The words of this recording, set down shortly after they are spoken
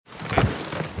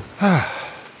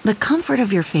The comfort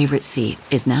of your favorite seat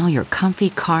is now your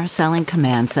comfy car selling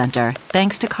command center,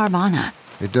 thanks to Carvana.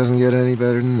 It doesn't get any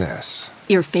better than this.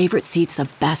 Your favorite seat's the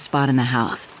best spot in the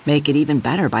house. Make it even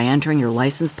better by entering your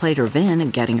license plate or VIN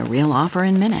and getting a real offer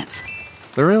in minutes.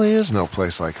 There really is no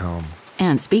place like home.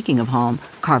 And speaking of home,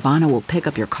 Carvana will pick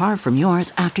up your car from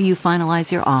yours after you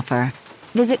finalize your offer.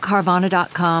 Visit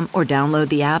Carvana.com or download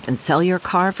the app and sell your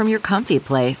car from your comfy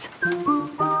place.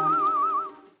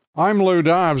 I'm Lou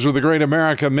Dobbs with the Great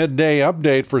America Midday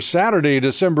Update for Saturday,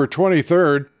 December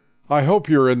 23rd. I hope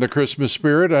you're in the Christmas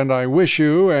spirit, and I wish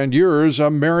you and yours a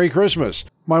Merry Christmas.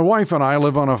 My wife and I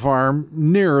live on a farm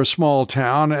near a small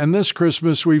town, and this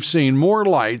Christmas we've seen more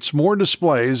lights, more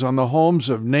displays on the homes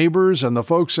of neighbors and the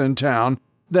folks in town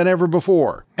than ever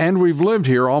before. And we've lived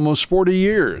here almost 40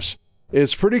 years.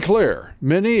 It's pretty clear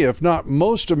many, if not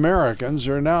most Americans,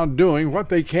 are now doing what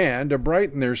they can to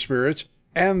brighten their spirits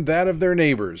and that of their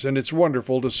neighbors, and it's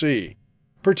wonderful to see,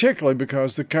 particularly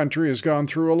because the country has gone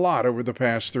through a lot over the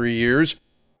past 3 years.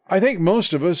 I think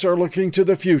most of us are looking to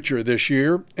the future this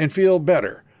year and feel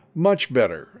better, much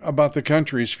better, about the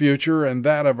country's future and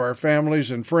that of our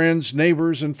families and friends,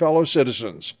 neighbors, and fellow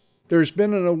citizens. There's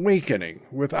been an awakening,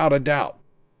 without a doubt.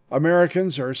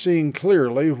 Americans are seeing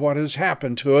clearly what has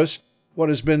happened to us, what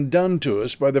has been done to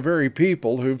us by the very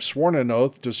people who've sworn an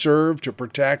oath to serve, to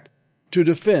protect, to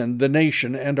defend the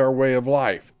nation and our way of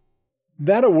life.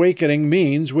 That awakening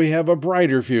means we have a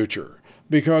brighter future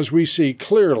because we see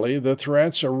clearly the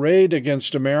threats arrayed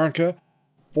against America,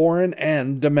 foreign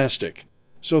and domestic.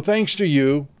 So thanks to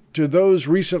you, to those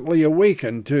recently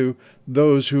awakened, to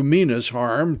those who mean us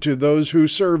harm, to those who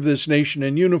serve this nation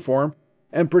in uniform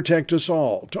and protect us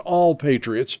all, to all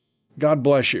patriots, God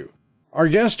bless you. Our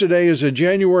guest today is a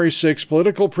January 6th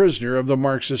political prisoner of the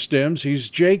Marxist Dems. He's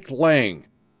Jake Lang,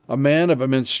 a man of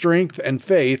immense strength and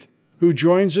faith who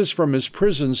joins us from his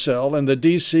prison cell in the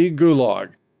D.C. Gulag,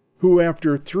 who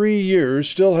after 3 years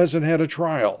still hasn't had a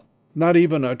trial, not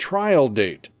even a trial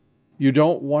date. You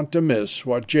don't want to miss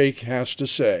what Jake has to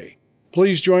say.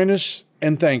 Please join us,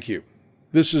 and thank you.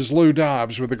 This is Lou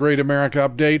Dobbs with the Great America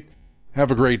Update.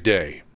 Have a great day.